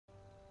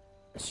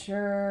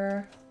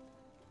Sure.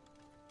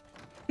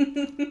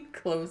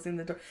 Closing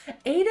the door.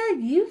 Ada,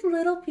 you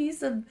little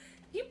piece of...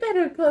 You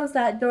better close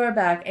that door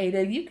back,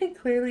 Ada. You can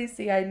clearly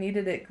see I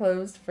needed it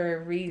closed for a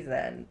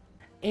reason.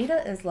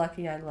 Ada is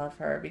lucky I love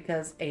her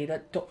because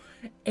Ada...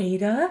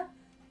 Ada?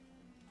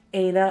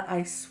 Ada,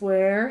 I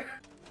swear.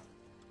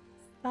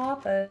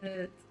 Stop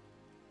it.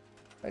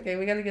 Okay,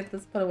 we gotta get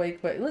this put away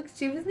quick. Look,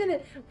 she was gonna...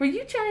 Were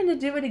you trying to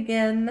do it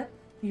again?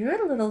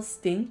 You're a little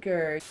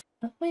stinker.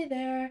 Oh, hey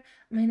there.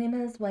 My name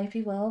is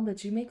WifeyWhale,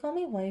 but you may call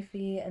me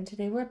Wifey, and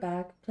today we're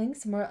back playing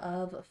some more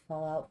of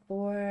Fallout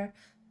 4.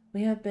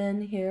 We have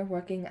been here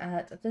working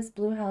at this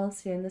blue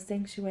house here in the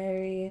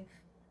sanctuary,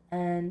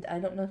 and I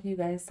don't know if you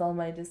guys saw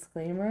my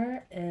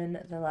disclaimer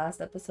in the last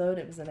episode.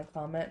 It was in a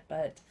comment,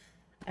 but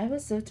I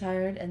was so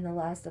tired in the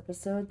last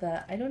episode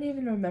that I don't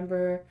even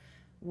remember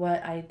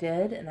what I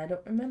did, and I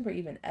don't remember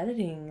even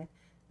editing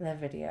the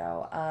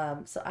video.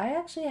 So I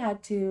actually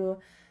had to,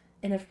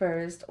 in a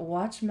first,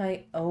 watch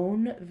my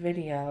own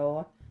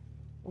video,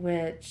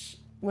 which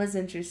was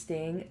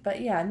interesting.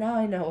 But yeah, now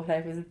I know what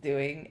I was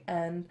doing,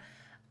 and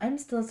I'm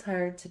still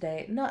tired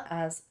today. Not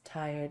as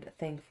tired,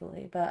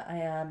 thankfully, but I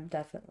am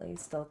definitely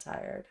still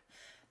tired.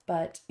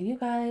 But you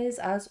guys,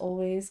 as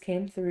always,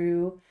 came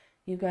through.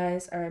 You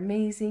guys are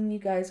amazing. You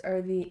guys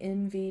are the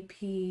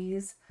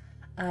MVPs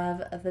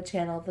of the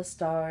channel, the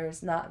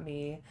stars, not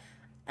me.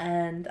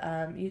 And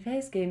you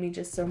guys gave me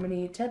just so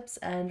many tips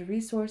and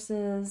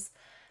resources,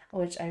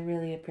 which I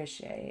really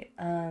appreciate.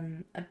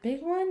 A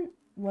big one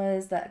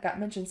was that got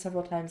mentioned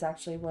several times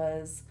actually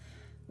was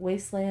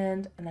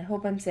Wasteland, and I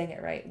hope I'm saying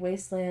it right,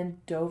 Wasteland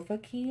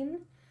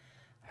Dovahkiin.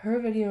 Her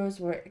videos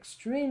were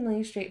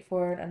extremely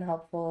straightforward and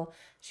helpful.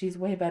 She's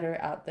way better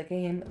at the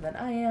game than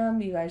I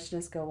am. You guys should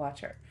just go watch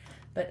her.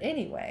 But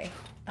anyway,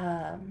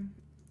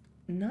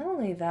 not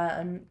only that,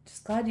 I'm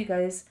just glad you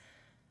guys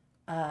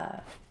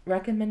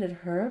recommended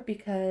her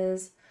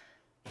because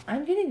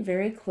I'm getting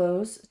very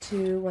close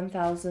to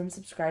 1,000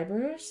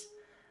 subscribers,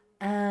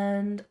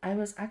 and I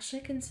was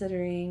actually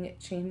considering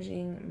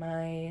changing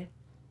my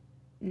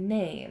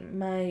name,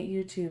 my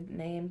YouTube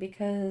name,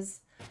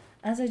 because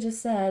as I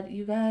just said,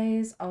 you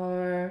guys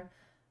are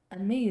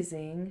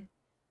amazing.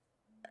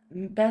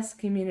 Best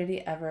community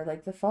ever.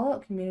 Like, the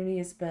Fallout community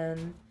has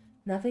been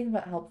nothing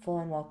but helpful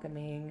and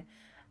welcoming,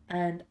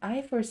 and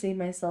I foresee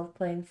myself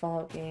playing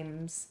Fallout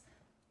games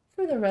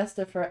for the rest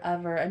of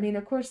forever. I mean,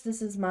 of course,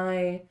 this is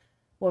my,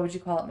 what would you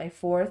call it, my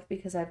fourth,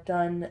 because I've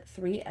done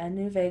 3 and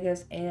New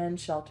Vegas and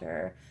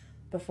Shelter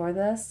before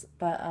this,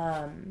 but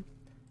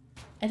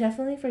I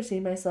definitely foresee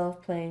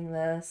myself playing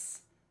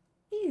this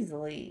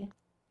easily.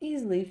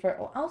 Easily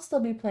for, I'll still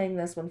be playing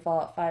this when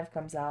Fallout 5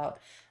 comes out,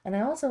 and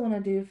I also want to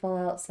do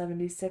Fallout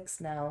 76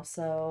 now,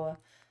 so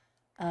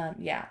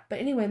yeah. But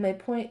anyway, my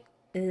point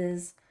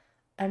is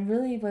I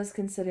really was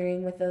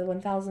considering with the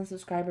 1,000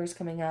 subscribers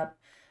coming up,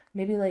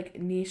 maybe like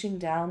niching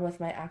down with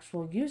my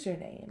actual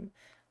username.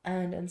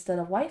 And instead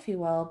of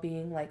WifeyWhale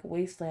being like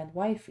Wasteland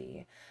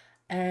Wifey.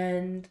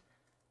 And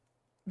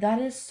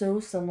that is so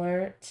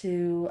similar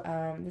to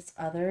this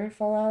other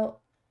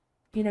Fallout,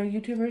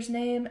 YouTuber's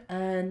name.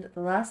 And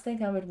the last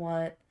thing I would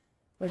want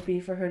would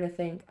be for her to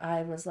think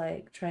I was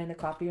like trying to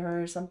copy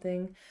her or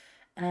something.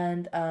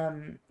 And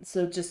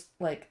so just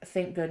like,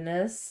 thank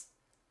goodness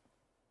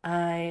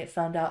I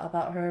found out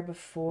about her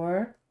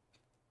before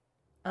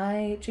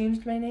I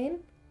changed my name.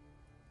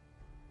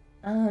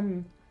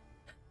 Um,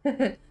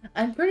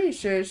 I'm pretty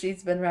sure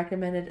she's been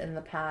recommended in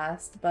the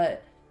past,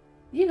 but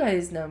you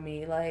guys know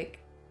me, like,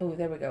 oh,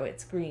 there we go,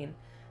 it's green.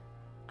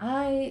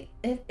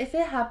 If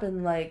it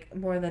happened like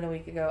more than a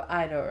week ago,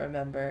 I don't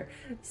remember.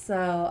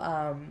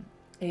 So,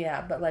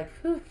 yeah, but like,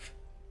 whew,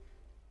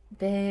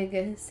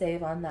 big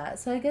save on that.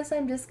 So I guess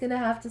I'm just gonna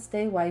have to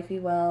stay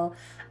WifeyWhale.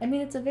 I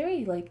mean, it's a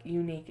very like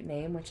unique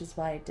name, which is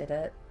why I did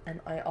it. And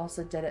I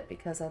also did it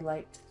because I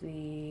liked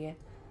the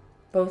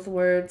both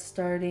words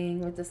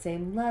starting with the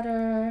same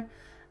letter.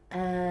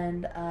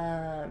 And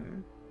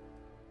come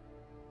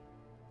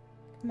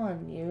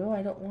on, you.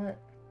 I don't want.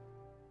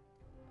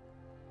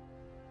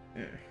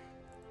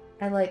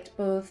 I liked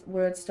both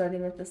words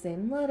starting with the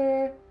same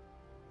letter.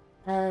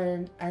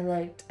 And I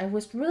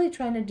was really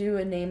trying to do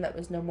a name that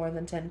was no more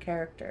than 10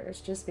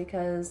 characters, just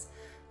because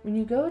when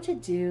you go to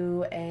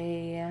do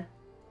a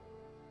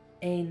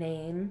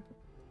name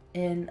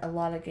in a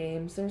lot of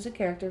games, there's a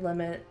character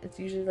limit. It's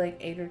usually like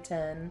 8 or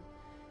 10.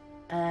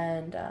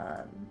 And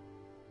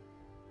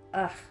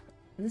ugh,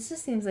 this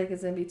just seems like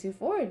it's gonna be too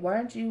forward. Why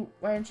aren't you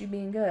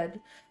being good? I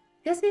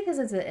guess because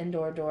it's an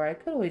indoor door. I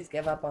could always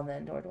give up on the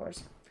indoor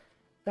doors.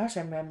 Gosh,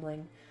 I'm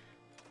rambling.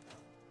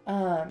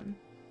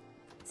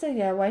 So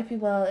yeah,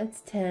 WifeyWhale,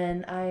 it's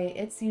 10.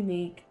 It's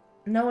unique.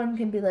 No one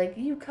can be like,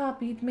 you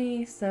copied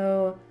me,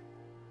 so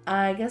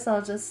I guess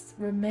I'll just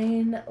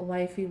remain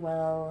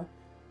WifeyWhale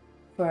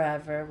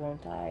forever,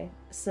 won't I?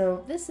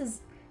 So this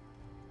is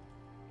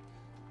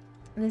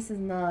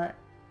not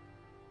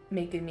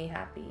making me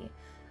happy.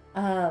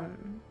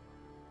 One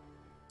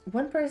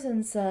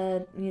person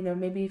said,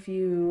 maybe if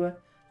you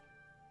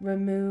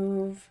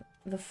remove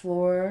the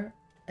floor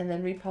and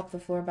then repop the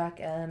floor back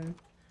in.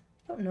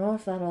 I don't know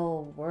if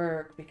that'll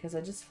work because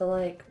I just feel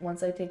like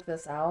once I take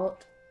this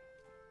out,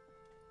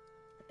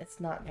 it's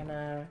not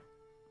gonna...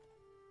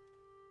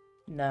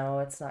 No,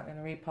 it's not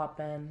gonna repop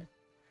in.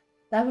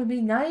 That would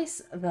be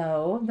nice,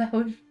 though. That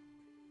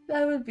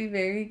would be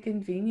very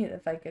convenient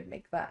if I could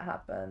make that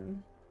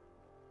happen.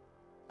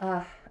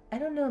 I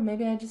don't know.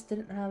 Maybe I just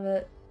didn't have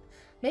it.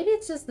 Maybe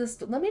it's just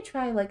this. Let me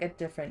try like a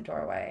different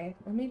doorway.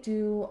 Let me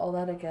do all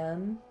that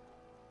again.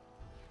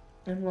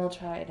 And we'll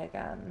try it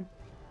again.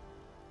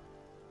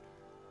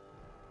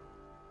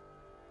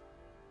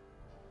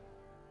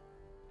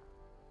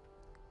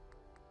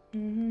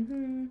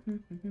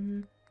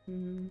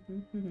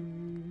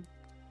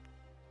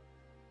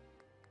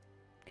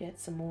 Get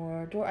some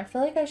more door. I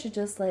feel like I should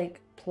just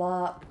like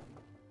plop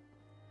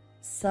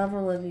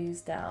several of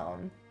these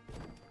down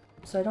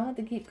so I don't have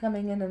to keep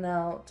coming in and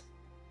out.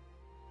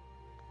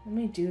 Let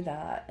me do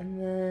that.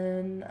 And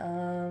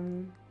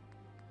then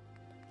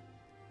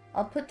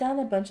I'll put down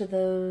a bunch of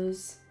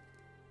those.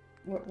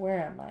 Where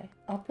am I?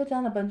 I'll put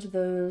down a bunch of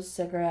those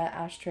cigarette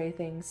ashtray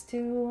things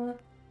too,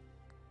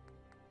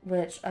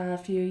 which a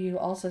few of you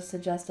also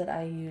suggested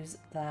I use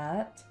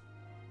that.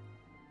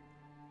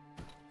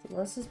 So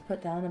let's just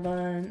put down a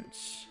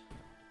bunch.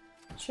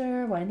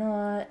 Sure, why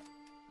not?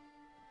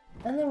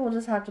 And then we'll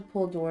just have to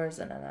pull doors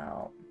in and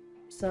out.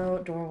 So,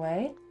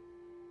 doorway.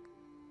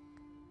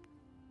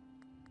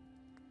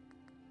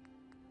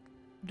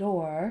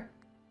 Door.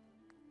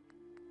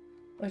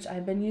 Which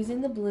I've been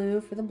using the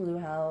blue for the blue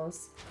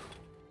house.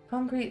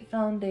 Concrete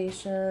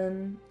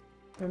foundation.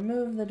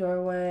 Remove the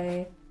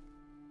doorway.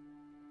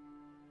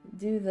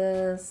 Do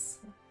this.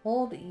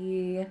 Hold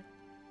E.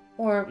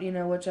 Or, you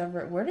know,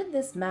 whichever. Where did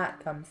this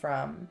mat come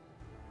from?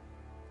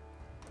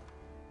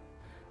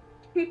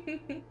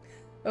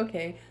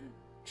 Okay.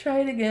 Try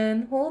it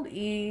again. Hold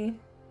E.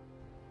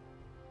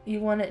 You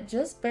want it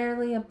just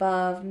barely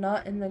above,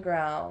 not in the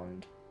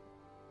ground.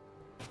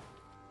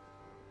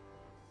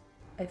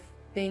 I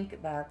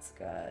think that's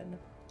good.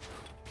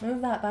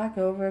 Move that back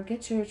over.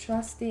 Get your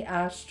trusty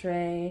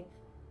ashtray.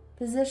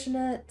 Position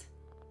it.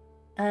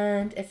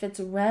 And if it's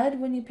red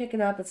when you pick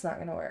it up, it's not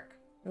going to work.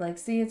 Like,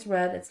 see, it's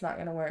red. It's not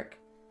going to work.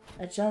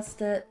 Adjust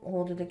it.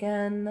 Hold it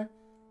again.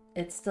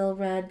 It's still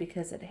red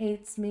because it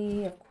hates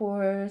me, of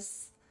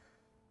course.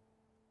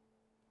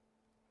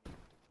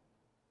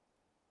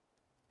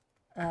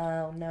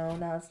 Oh, no.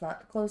 Now it's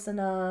not close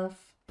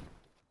enough.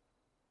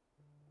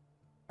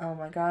 Oh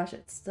my gosh,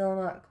 it's still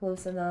not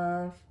close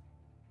enough.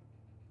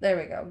 There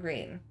we go,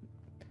 green.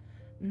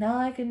 Now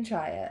I can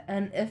try it.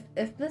 And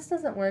if this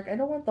doesn't work, I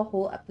don't want the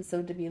whole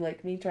episode to be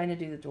like me trying to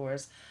do the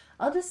doors.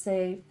 I'll just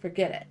say,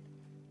 forget it.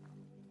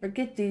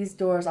 Forget these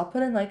doors. I'll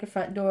put in like a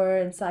front door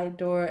and side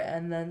door,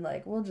 and then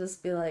like we'll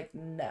just be like,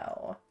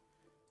 no.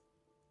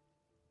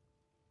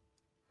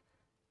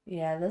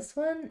 Yeah, this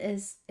one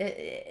is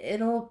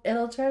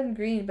it'll turn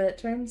green, but it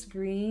turns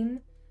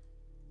green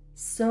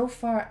so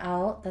far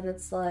out that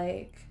it's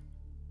like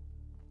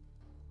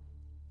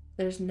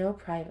there's no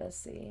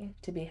privacy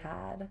to be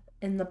had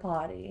in the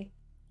potty.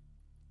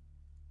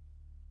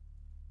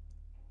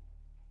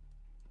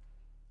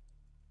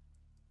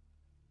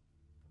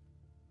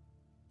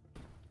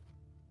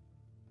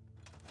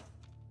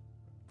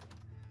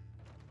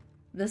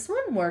 This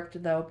one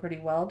worked though pretty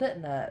well,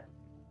 didn't it?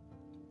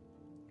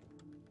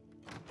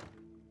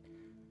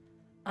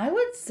 I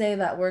would say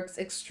that works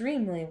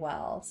extremely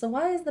well. So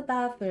why is the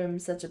bathroom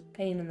such a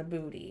pain in the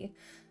booty?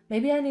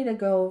 Maybe I need to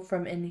go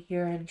from in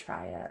here and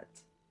try it.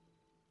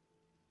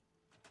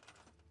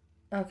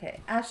 Okay,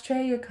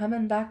 ashtray, you're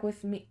coming back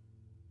with me.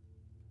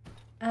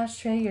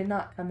 Ashtray, you're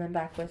not coming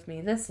back with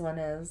me. This one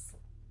is.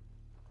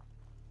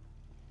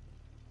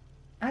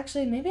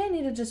 Actually, maybe I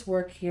need to just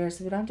work here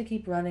so we don't have to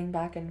keep running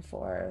back and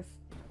forth.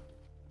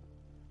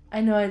 I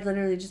know I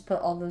literally just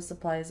put all those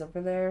supplies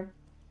over there.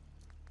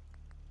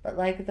 But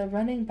like the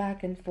running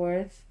back and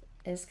forth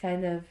is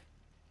kind of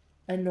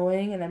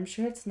annoying, and I'm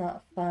sure it's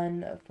not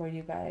fun for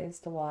you guys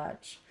to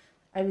watch.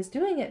 I was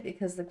doing it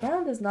because the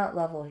ground is not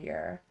level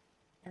here.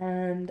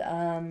 And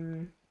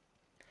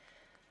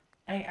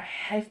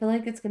I feel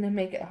like it's going to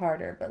make it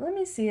harder. But let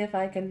me see if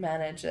I can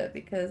manage it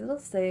because it'll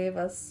save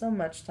us so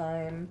much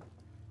time.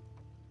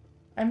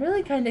 I'm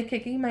really kind of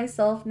kicking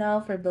myself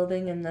now for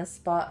building in this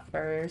spot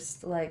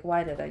first. Like,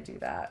 why did I do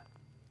that?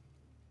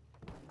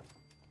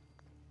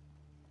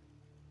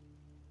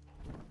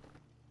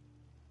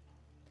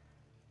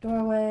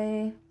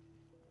 Doorway.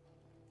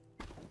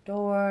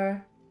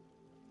 Door.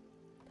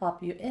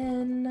 Pop you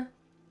in.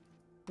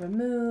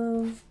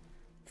 Remove.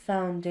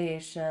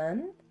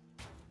 Foundation.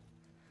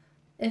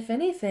 If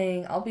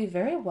anything, I'll be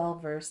very well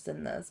versed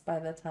in this by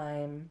the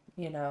time,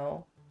 you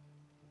know,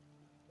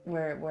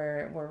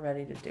 we're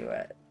ready to do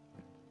it.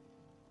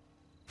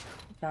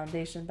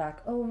 Foundation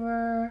back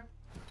over.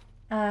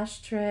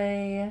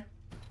 Ashtray.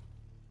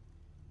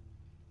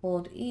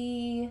 Hold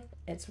E.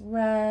 It's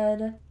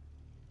red.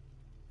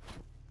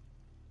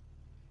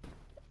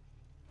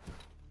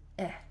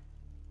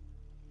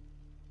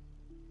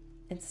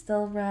 It's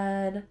still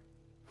red.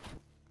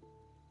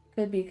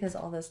 Could be because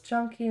all this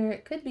junk here.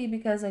 It could be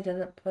because I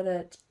didn't put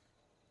it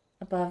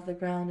above the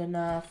ground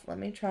enough. Let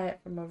me try it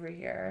from over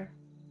here.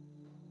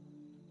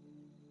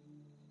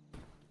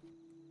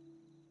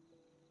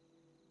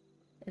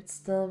 It's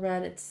still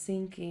red. It's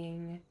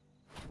sinking.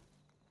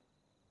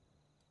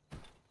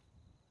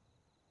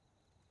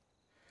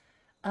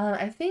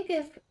 I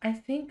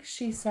think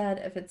she said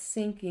if it's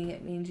sinking,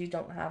 it means you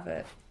don't have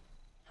it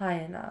high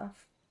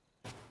enough.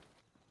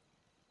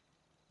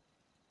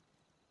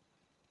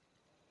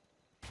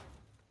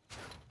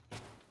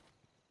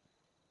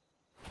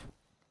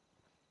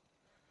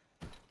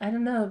 I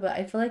don't know, but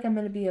I feel like I'm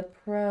going to be a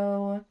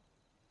pro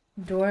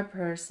door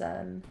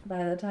person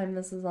by the time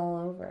this is all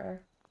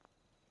over.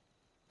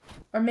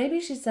 Or maybe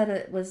she said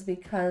it was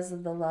because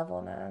of the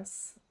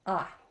levelness.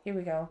 Ah, here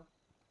we go.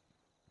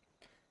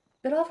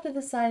 Bit off to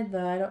the side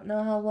though. I don't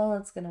know how well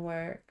it's going to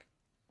work.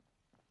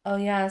 Oh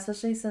yeah,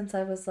 especially since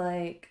I was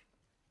like,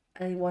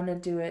 I want to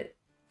do it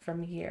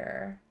from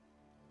here.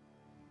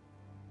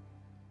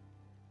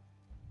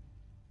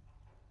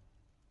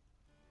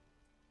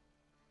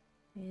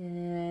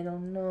 Yeah, I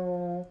don't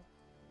know.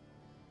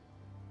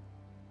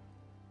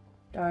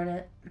 Darn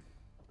it.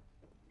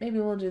 Maybe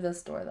we'll do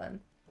this door then.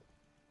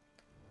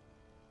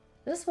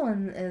 This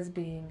one is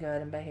being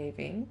good and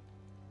behaving.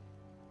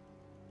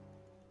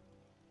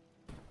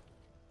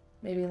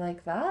 Maybe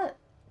like that?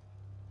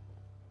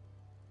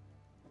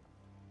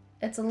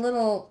 It's a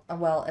little,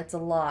 well, it's a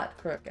lot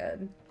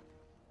crooked.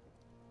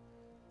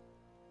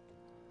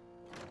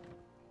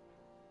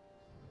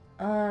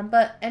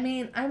 But I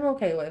mean, I'm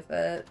okay with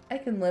it. I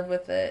can live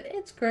with it.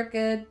 It's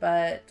crooked,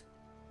 but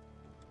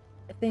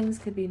things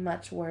could be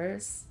much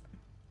worse.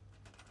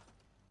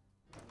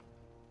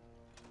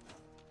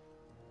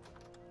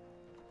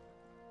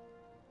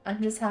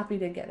 I'm just happy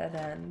to get it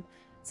in.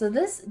 So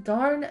this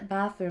darn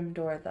bathroom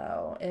door,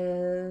 though,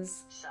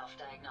 is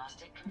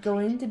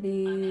going to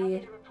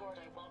be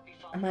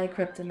my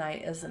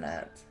kryptonite, isn't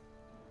it?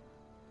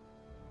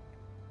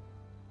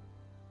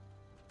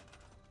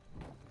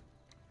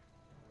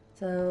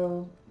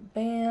 So,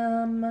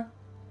 bam.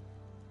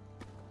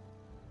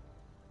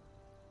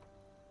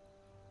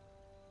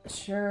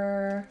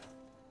 Sure.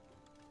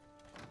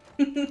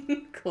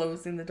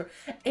 Closing the door.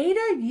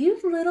 Ada, you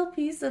little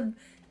piece of...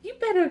 You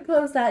better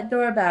close that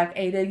door back,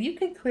 Ada. You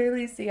can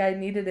clearly see I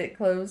needed it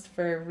closed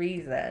for a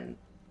reason.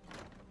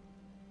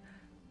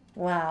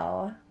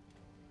 Wow.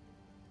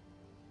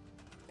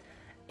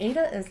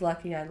 Ada is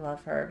lucky I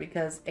love her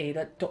because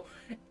Ada...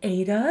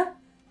 Ada?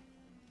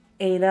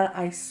 Ada,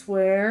 I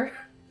swear...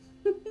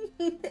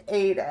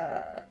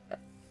 Ada.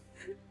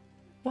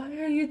 Why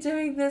are you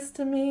doing this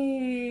to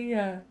me?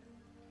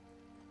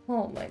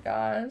 Oh my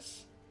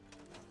gosh.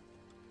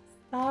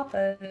 Stop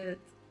it.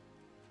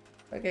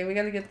 Okay, we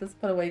gotta get this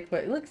put away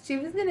quick. Look, she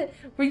was gonna...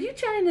 Were you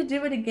trying to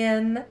do it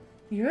again?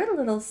 You're a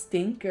little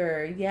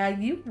stinker. Yeah,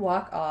 you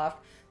walk off.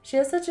 She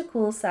has such a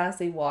cool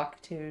sassy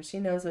walk too. She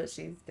knows what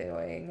she's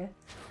doing.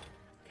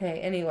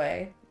 Okay,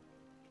 anyway.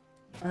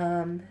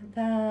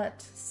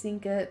 That,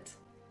 sink it.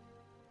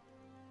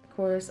 Of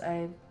course,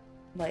 why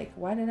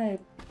did I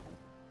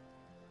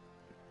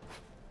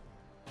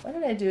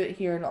do it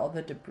here in all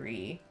the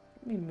debris?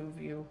 Let me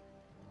move you.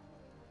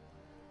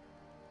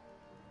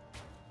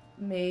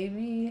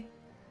 Maybe.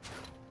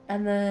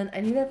 And then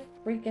I need a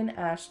freaking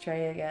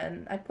ashtray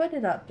again. I put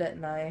it up,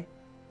 didn't I?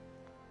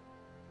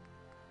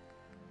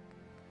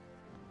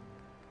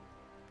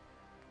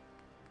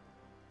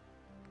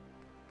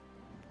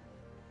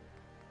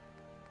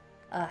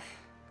 Ugh.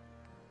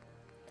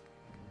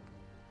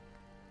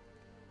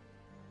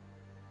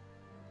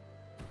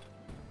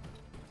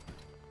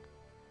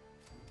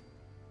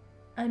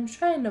 I'm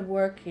trying to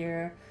work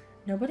here.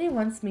 Nobody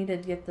wants me to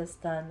get this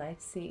done, I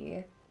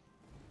see.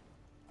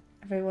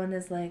 Everyone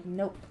is like,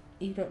 nope,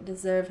 you don't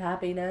deserve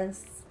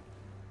happiness.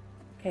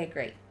 Okay,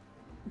 great.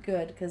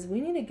 Good, because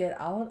we need to get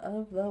out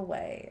of the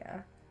way.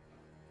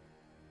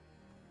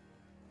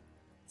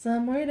 So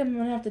I'm worried I'm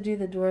going to have to do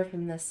the door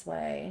from this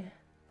way.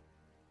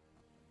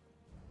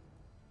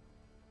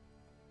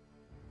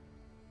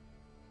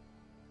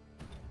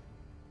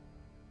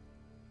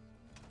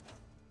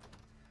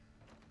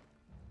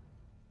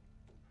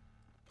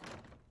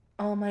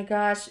 Oh my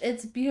gosh,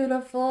 it's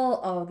beautiful.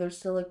 Oh, there's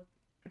still a...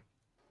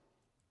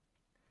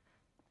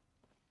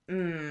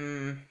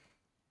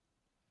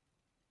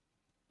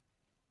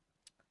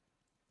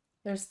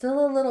 There's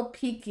still a little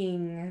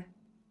peeking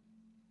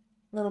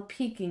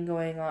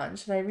going on.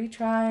 Should I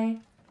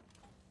retry?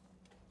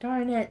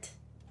 Darn it.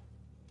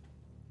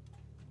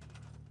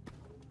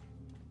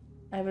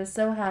 I was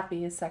so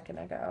happy a second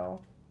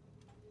ago.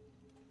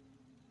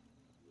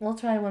 We'll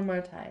try one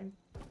more time.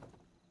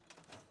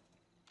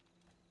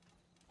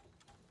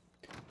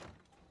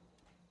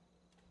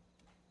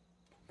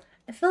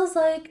 It feels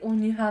like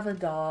when you have a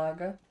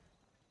dog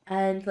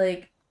and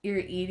like you're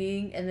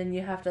eating and then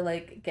you have to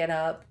like get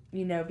up,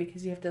 you know,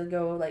 because you have to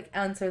go like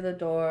answer the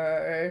door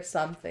or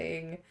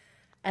something.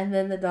 And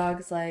then the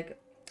dog's like,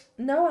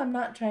 no, I'm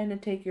not trying to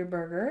take your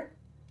burger.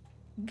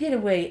 Get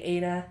away,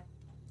 Ada.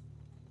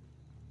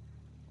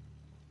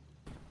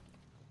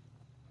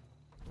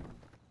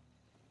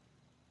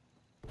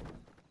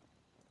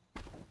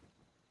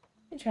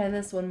 try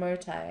this one more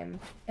time.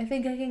 I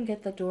think I can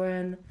get the door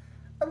in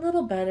a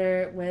little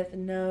better with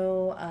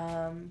no,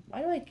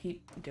 why do I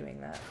keep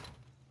doing that?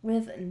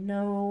 With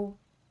no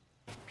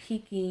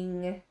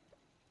peeking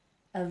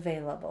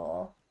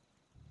available.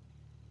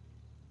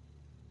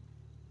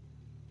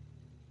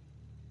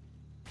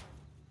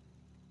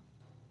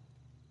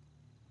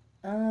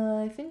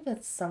 I think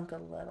that's sunk a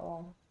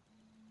little.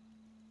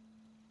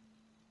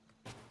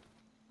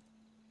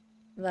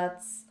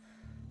 That's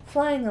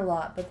flying a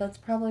lot, but that's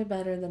probably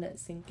better than it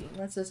sinking.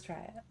 Let's just try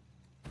it.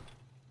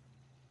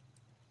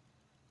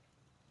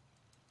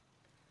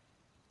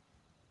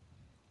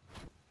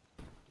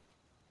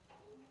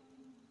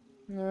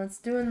 No, it's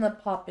doing the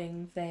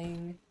popping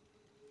thing.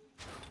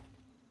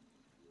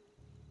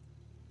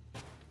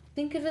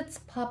 Think if it's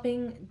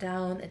popping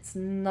down, it's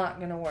not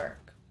gonna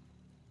work.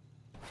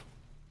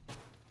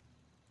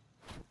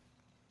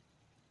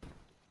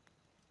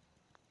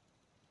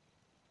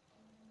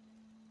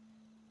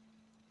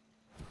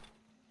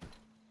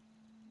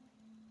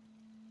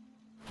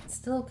 It's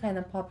still kind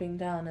of popping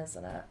down,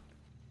 isn't it?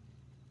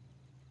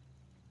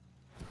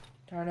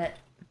 Darn it.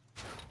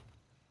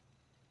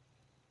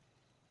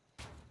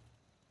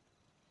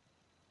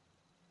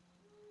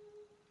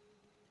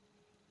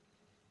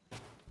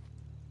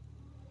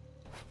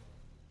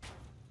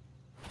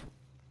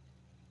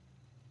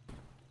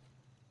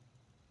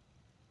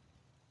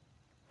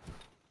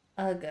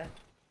 Ugh.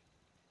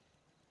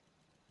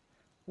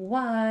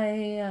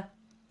 Why?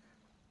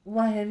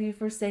 Why have you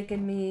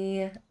forsaken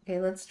me? Okay,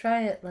 let's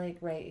try it like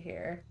right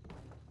here.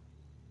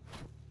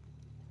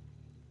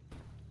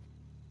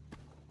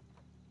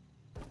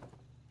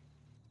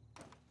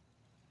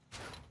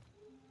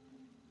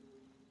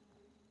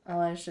 Oh,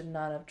 I should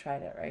not have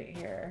tried it right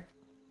here.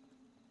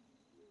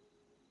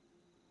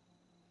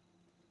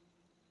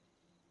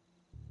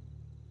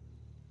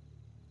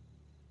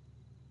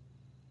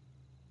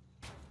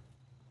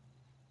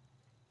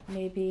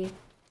 Maybe.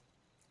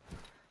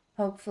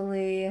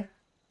 Hopefully.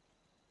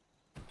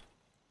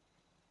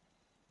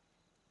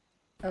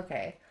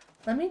 Okay,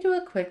 let me do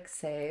a quick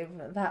save.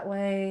 That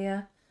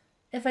way,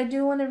 if I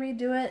do want to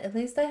redo it, at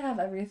least I have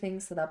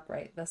everything set up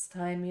right this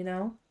time, you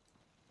know?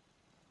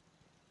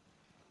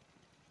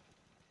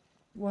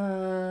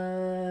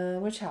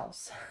 Which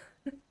house?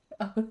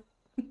 Oh.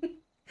 I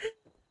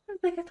was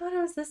like, I thought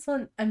it was this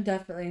one. I'm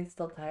definitely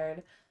still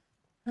tired.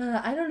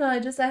 I don't know,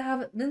 I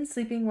haven't been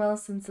sleeping well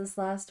since this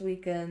last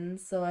weekend,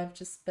 so I've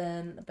just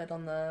been a bit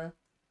on the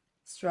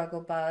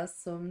struggle bus,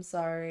 so I'm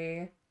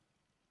sorry.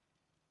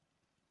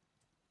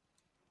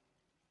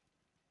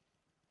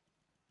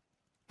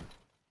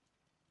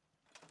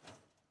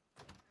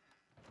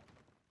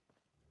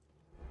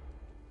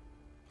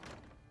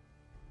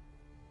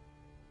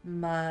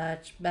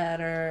 Much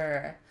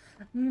better.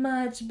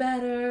 Much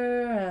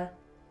better.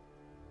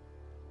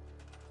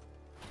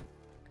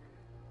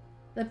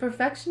 The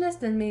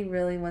perfectionist in me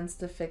really wants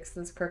to fix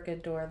this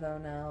crooked door though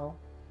now.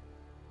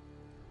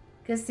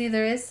 Because see,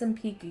 there is some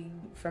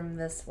peeking from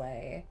this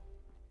way.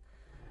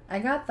 I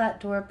got that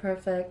door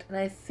perfect, and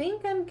I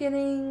think I'm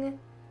getting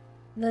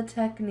the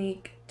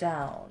technique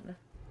down.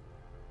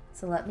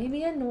 So let me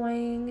be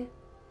annoying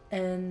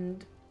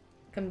and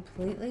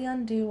completely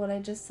undo what I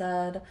just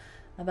said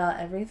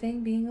about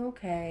everything being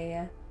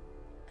okay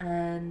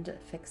and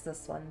fix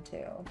this one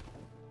too.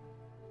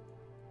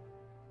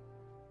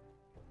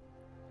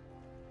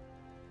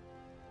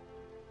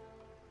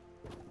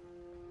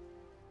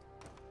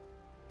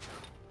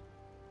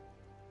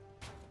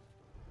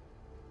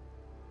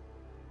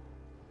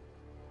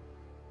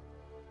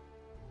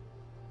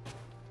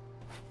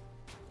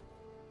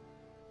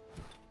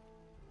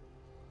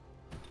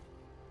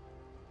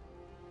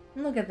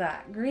 Look at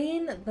that.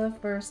 Green the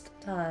first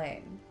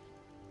time.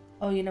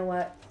 Oh, you know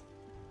what?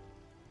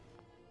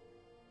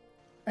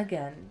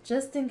 Again,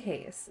 just in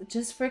case.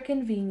 Just for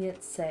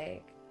convenience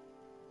sake.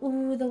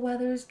 Ooh, the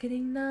weather's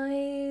getting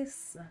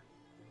nice.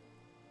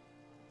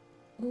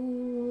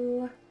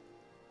 Ooh.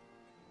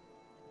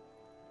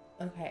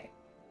 Okay.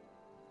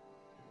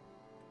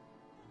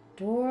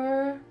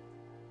 Door.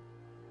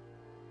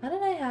 How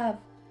did I have...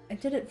 I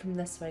did it from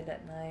this way,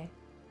 didn't I?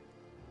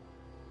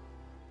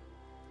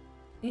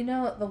 You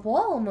know, the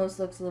wall almost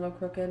looks a little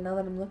crooked now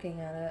that I'm looking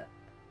at it.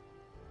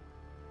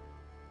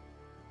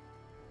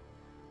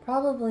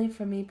 Probably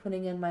from me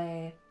putting in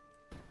my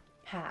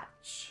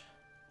patch.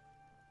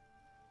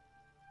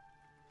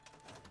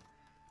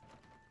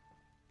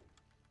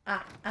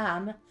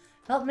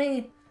 Help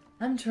me!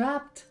 I'm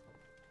trapped!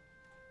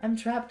 I'm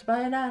trapped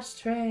by an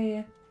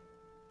ashtray.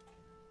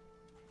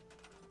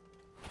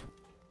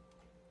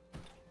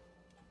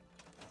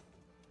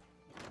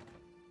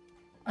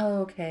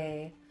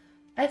 Okay.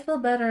 I feel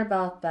better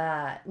about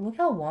that. Look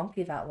how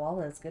wonky that wall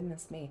is.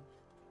 Goodness me.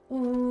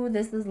 Ooh,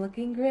 this is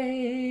looking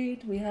great.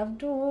 We have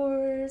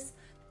doors.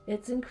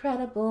 It's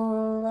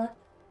incredible.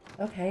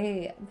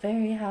 Okay,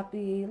 very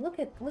happy. Look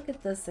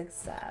at the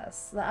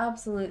success. The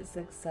absolute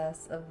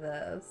success of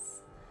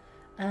this.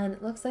 And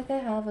it looks like I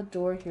have a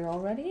door here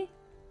already.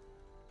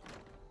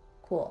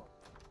 Cool.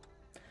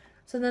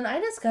 So then I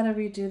just gotta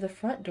redo the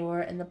front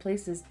door and the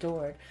place is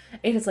doored.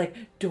 Ada's like,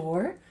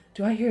 door?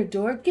 Do I hear a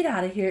door? Get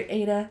out of here,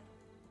 Ada.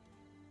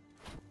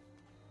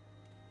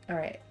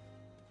 Alright.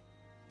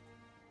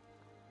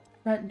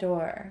 Front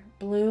door.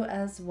 Blue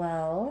as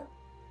well.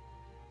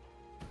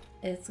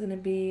 It's gonna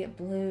be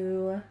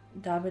blue,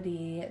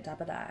 da-ba-dee,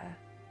 da-ba-da.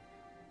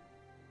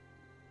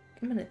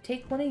 I'm gonna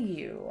take one of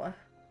you.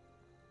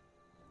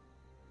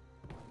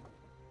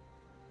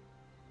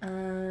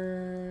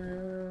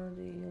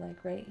 Do you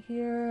like right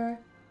here?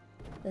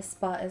 This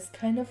spot is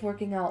kind of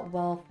working out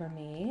well for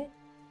me.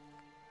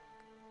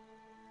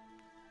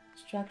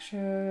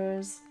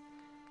 Structures.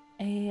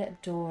 A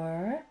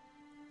door.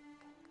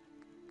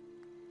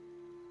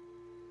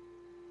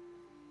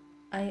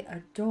 I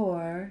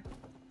adore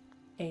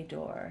a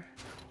door.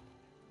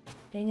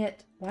 Dang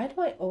it. Why do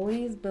I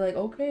always be like,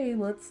 okay,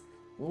 let's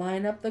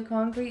line up the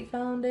concrete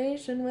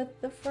foundation with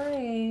the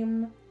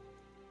frame?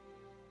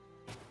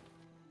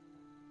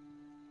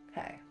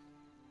 Okay.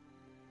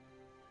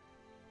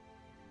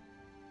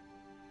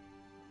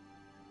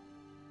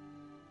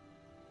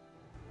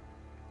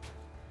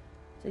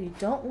 So you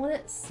don't want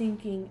it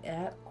sinking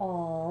at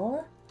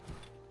all,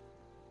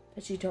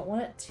 but you don't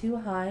want it too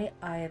high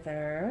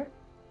either.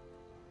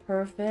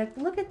 Perfect.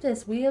 Look at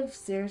this. We have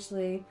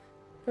seriously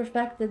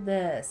perfected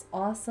this.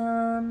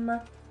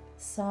 Awesome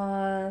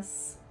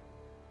sauce.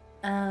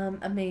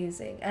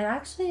 Amazing. And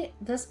actually,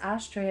 this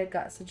ashtray had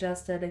got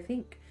suggested, I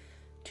think,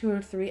 2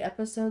 or 3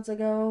 episodes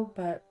ago,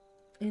 but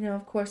you know,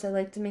 of course I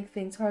like to make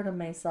things hard on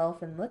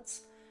myself, and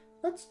let's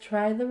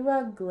try the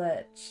rug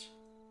glitch.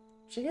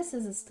 Which I guess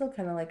is still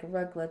kind of like a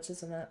rug glitch,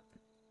 isn't it?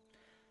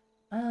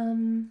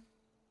 I'm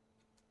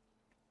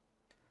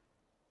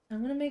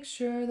gonna make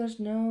sure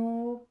there's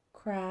no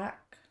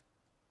crack.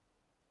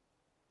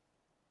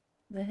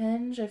 The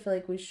hinge, I feel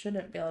like we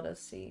shouldn't be able to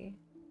see.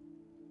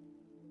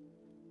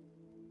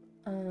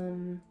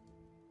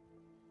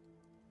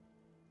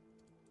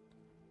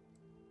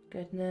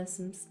 Goodness,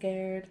 I'm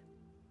scared.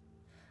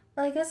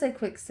 Well, I guess I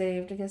quick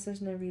saved. I guess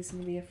there's no reason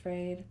to be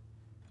afraid.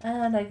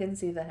 And I can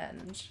see the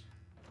hinge.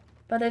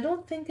 But I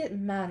don't think it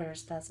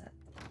matters, does it?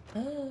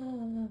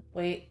 Oh,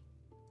 wait.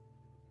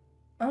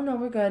 Oh no,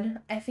 we're good.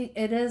 I think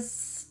it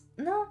is...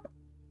 No.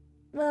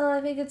 Well,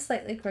 I think it's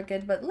slightly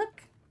crooked, but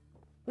look.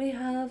 We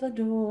have a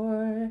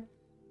door.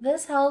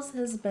 This house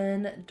has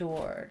been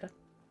doored.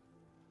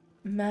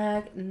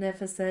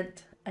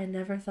 Magnificent. I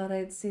never thought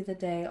I'd see the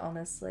day,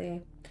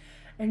 honestly.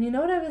 And you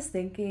know what I was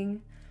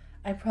thinking?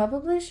 I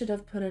probably should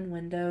have put in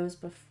windows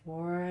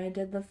before I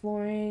did the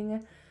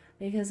flooring,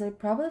 because I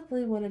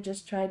probably would have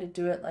just tried to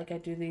do it like I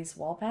do these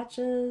wall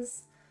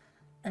patches.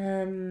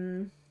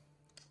 That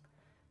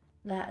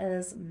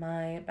is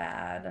my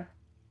bad.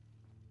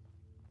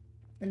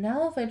 And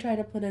now if I try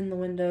to put in the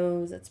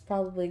windows, it's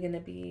probably going to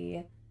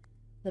be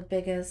the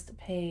biggest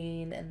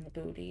pain in the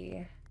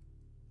booty.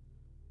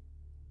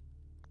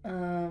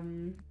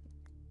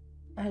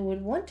 I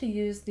would want to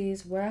use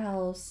these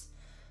warehouse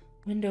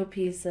window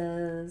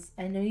pieces.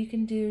 I know you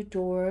can do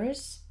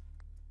doors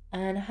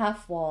and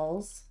half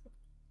walls.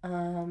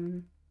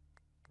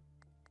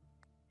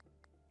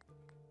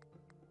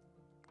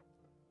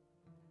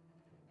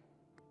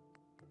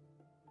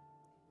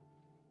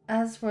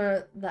 As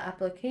for the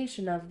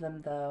application of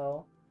them,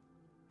 though,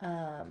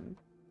 do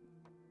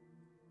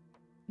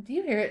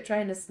you hear it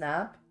trying to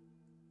snap?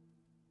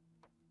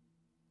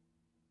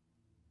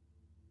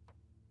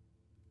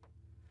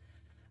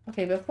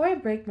 Okay, before I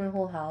break my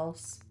whole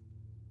house,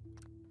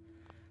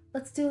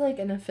 let's do like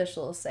an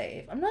official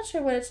save. I'm not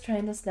sure what it's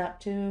trying to snap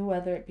to,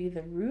 whether it be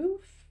the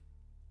roof.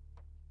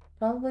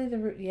 Probably the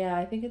roof. Yeah,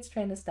 I think it's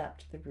trying to snap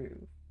to the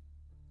roof.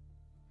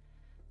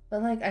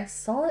 But like, I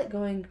saw it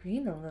going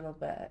green a little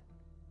bit.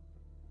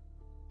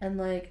 And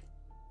like,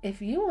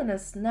 if you want to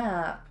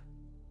snap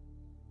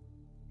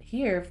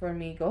here for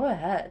me, go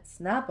ahead.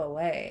 Snap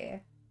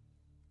away.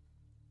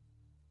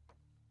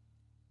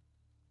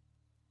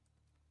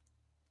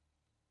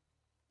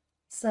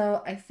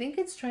 So I think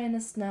it's trying to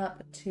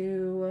snap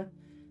to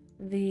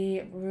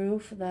the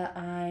roof that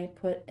I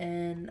put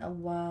in a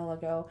while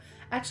ago.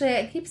 Actually,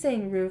 I keep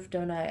saying roof,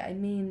 don't I? I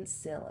mean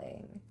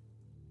ceiling.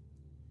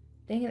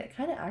 Dang it, it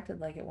kind of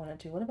acted like it wanted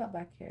to. What about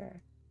back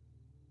here?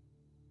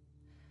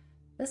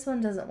 This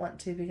one doesn't want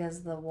to because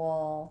of the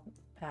wall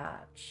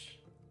patch.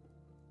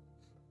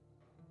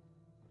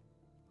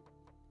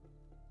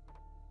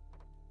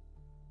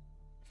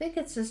 I think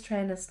it's just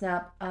trying to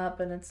snap up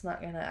and it's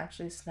not going to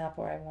actually snap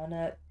where I want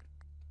it.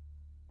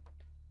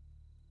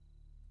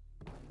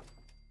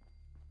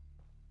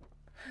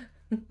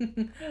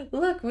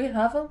 Look, we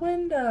have a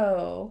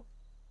window.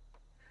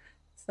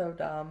 So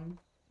dumb.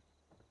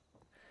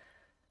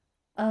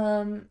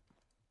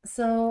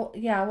 So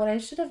yeah, what I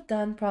should have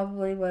done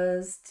probably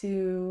was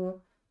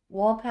to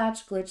wall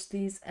patch glitch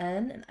these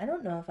in, and I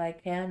don't know if I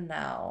can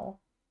now.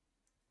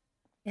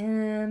 I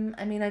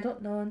mean, I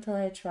don't know until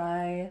I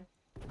try.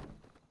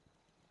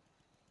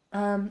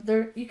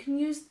 There you can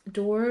use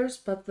doors,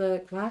 but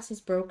the glass is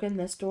broken.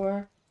 This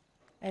door,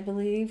 I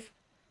believe.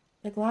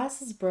 The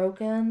glass is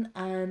broken,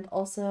 and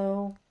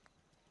also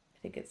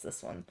think it's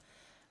this one.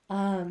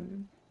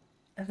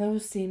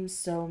 Those seem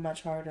so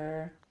much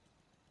harder.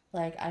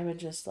 Like, I would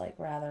just, like,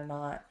 rather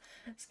not.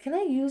 Can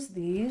I use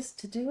these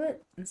to do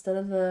it instead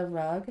of the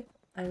rug?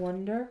 I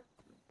wonder.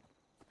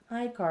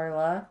 Hi,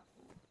 Carla.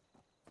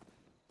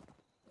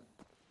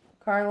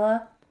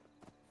 Carla?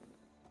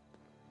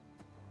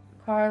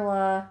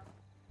 Carla?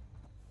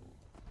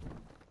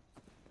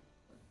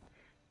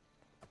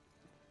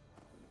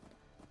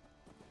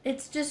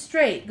 It's just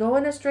straight. Go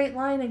in a straight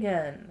line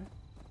again.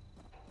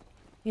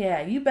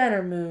 Yeah, you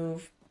better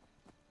move.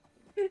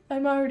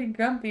 I'm already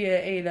grumpy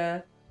at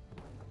Ada.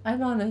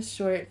 I'm on a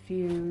short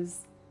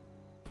fuse.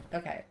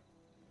 Okay.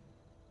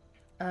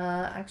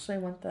 Actually I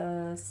want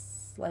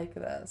this like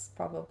this,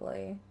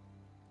 probably.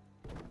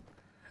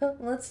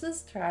 Let's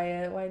just try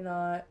it, why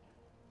not?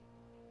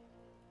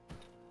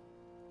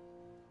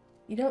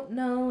 You don't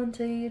know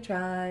until you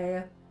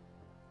try.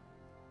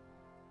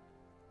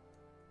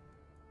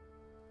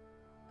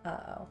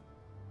 Uh-oh.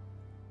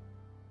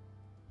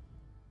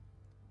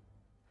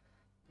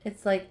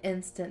 It's like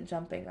instant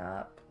jumping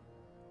up.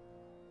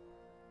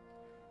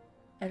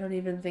 I don't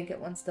even think it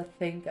wants to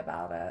think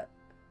about it.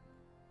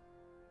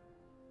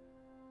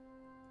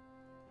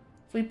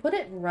 If we put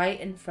it right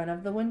in front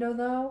of the window,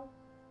 though,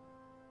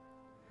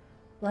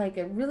 like,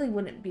 it really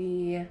wouldn't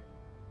be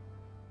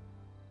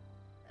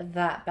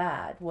that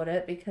bad, would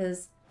it?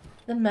 Because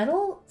the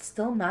metal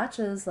still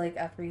matches, like,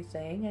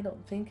 everything. I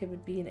don't think it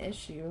would be an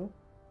issue.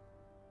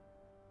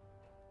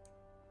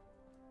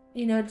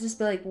 You know, it'd just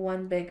be, like,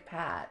 one big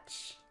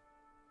patch.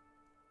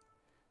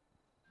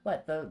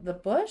 What, the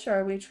bush, or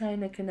are we trying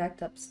to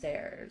connect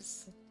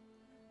upstairs?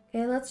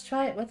 Okay, let's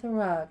try it with a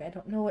rug. I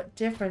don't know what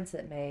difference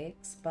it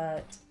makes,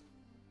 but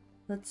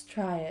let's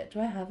try it. Do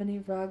I have any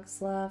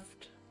rugs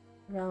left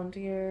around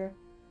here?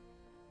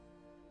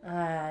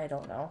 I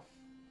don't know.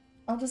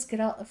 I'll just get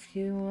out a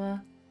few.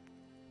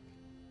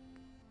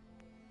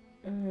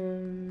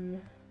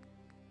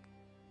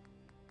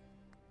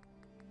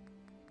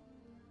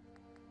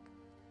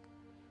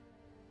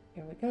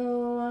 Here we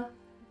go.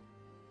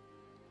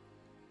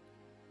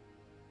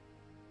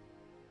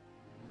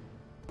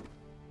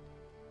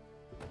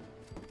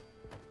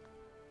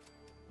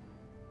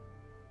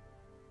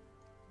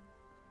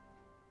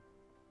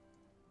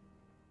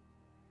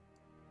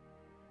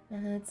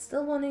 And it's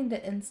still wanting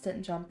to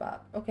instant jump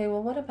up. Okay,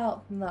 well, what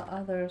about from the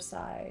other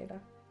side?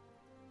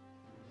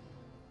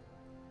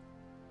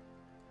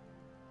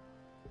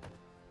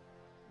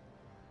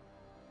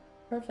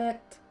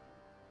 Perfect.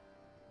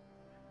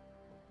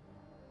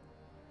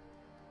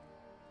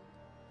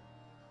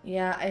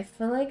 Yeah, I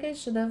feel like I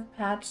should have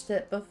patched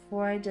it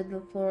before I did the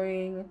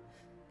flooring,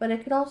 but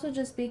it could also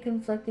just be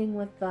conflicting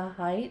with the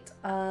height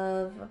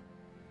of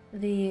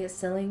the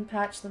ceiling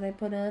patch that I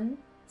put in.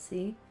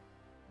 See?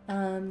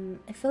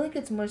 I feel like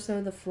it's more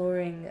so the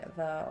flooring,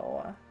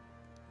 though.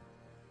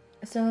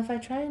 So if I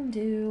try and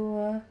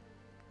do,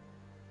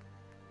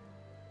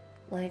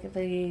 like,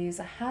 these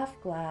half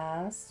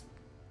glass,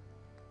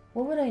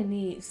 what would I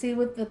need? See,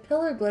 with the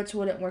pillar glitch,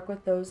 wouldn't work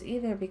with those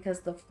either because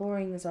the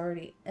flooring is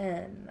already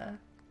in.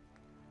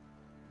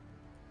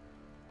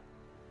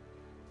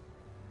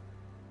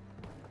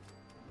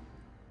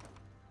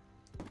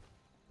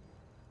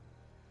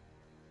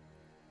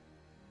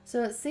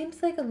 So it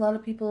seems like a lot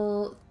of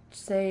people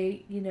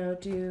say, you know,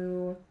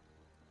 do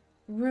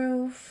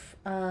roof,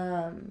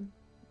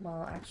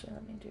 well, actually,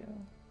 let me do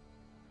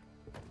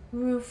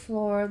roof,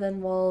 floor, then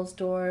walls,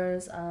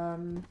 doors,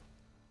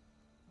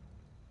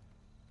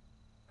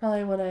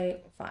 probably what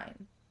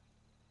fine.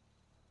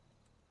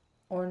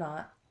 Or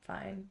not,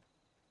 fine.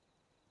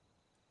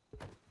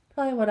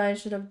 Probably what I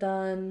should have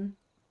done.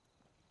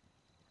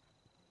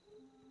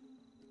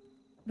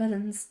 But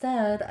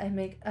instead, I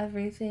make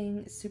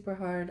everything super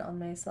hard on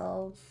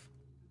myself.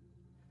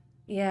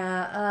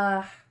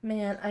 Yeah,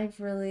 man, I've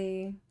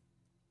really...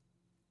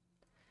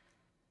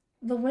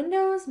 The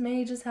windows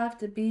may just have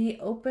to be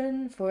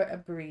open for a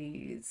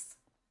breeze.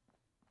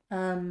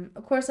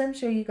 Of course, I'm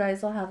sure you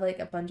guys will have, like,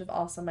 a bunch of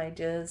awesome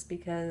ideas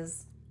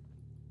because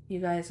you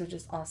guys are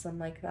just awesome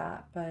like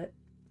that, but...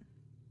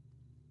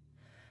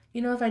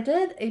 You know, if I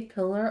did a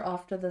pillar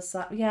off to the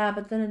side... Yeah,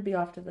 but then it'd be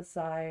off to the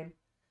side.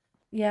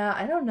 Yeah,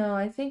 I don't know.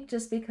 I think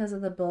just because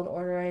of the build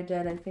order I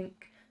did, I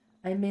think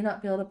I may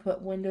not be able to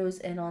put windows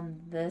in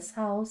on this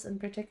house in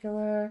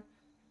particular.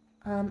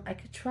 I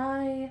could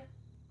try...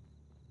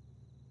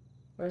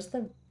 Where's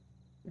the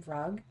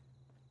rug?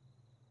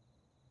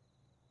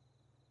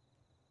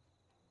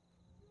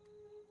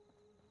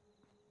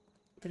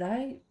 Did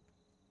I...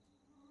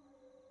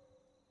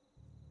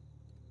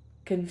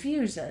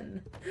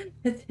 Confusion.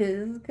 It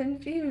is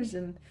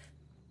confusion.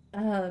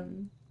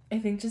 I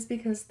think just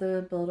because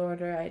the build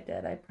order I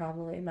did, I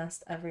probably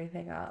messed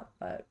everything up,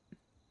 but...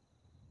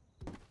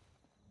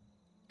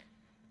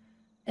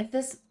 If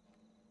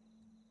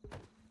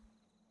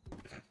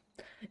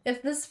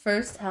this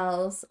first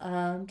house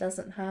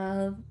doesn't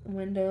have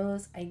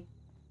windows, I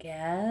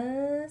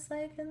guess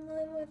I can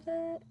live with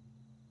it.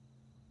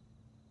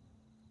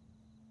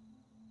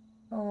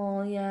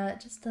 Oh yeah, it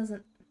just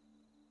doesn't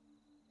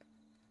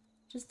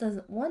Just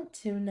doesn't want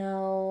to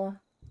know.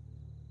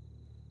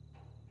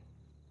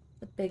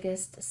 The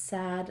biggest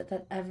sad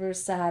that ever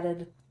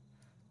sadded.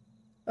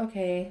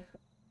 Okay,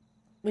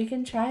 we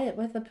can try it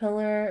with a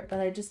pillar, but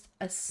I just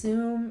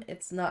assume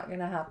it's not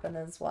gonna happen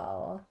as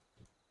well.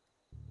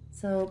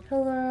 So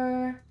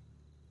pillar,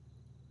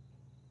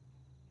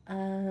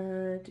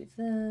 do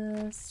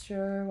this,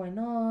 sure, why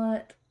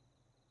not?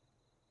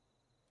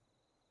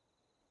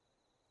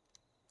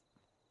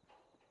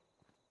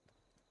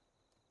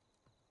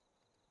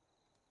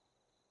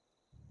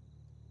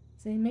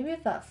 See, maybe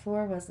if that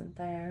floor wasn't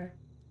there.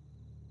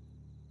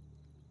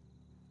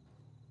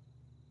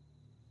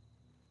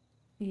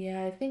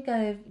 Yeah, I think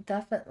I've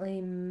definitely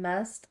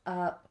messed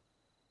up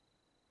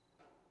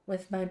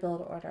with my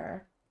build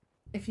order.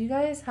 If you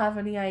guys have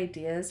any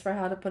ideas for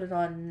how to put it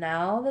on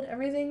now that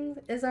everything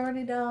is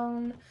already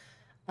down,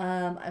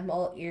 I'm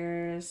all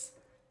ears.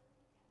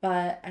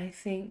 But I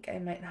think I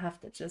might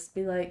have to just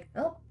be like,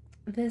 oh,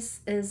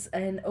 this is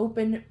an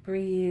open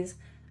breeze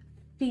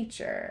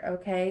feature,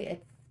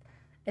 okay?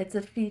 It's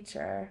a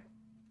feature.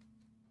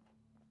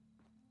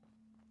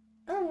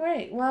 All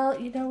right. Well,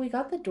 we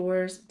got the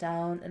doors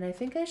down, and I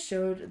think I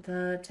showed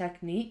the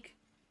technique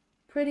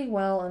pretty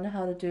well on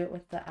how to do it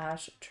with the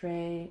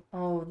ashtray.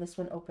 Oh, this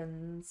one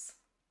opens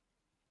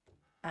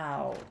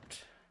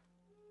out.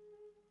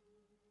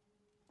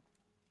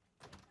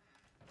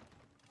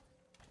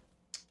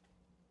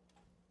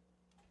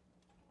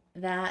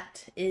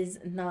 That is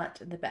not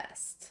the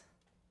best.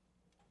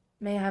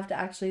 May have to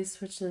actually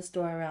switch this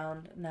door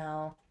around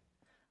now.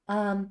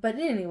 But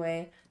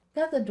anyway,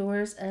 got the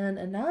doors in,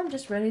 and now I'm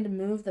just ready to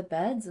move the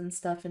beds and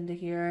stuff into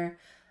here.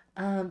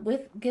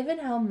 Given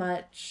how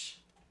much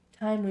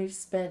time we've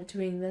spent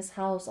doing this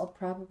house, I'll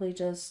probably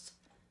just,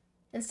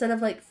 instead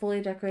of like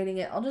fully decorating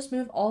it, I'll just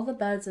move all the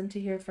beds into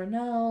here for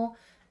now,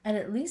 and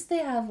at least they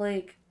have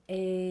like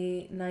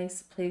a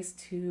nice place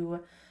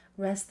to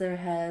rest their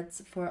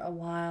heads for a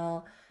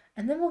while,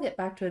 and then we'll get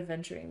back to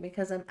adventuring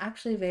because I'm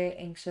actually very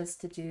anxious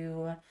to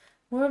do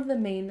more of the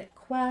main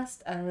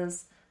quest,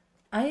 as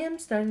I am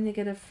starting to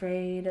get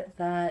afraid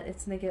that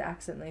it's gonna get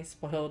accidentally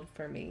spoiled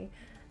for me.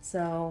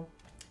 So,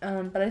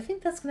 but I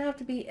think that's gonna have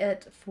to be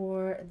it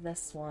for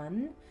this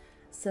one.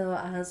 So,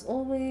 as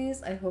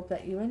always, I hope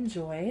that you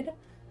enjoyed.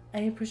 I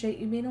appreciate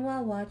you being a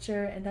WoW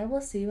watcher, and I will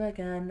see you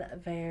again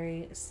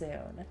very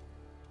soon.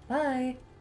 Bye!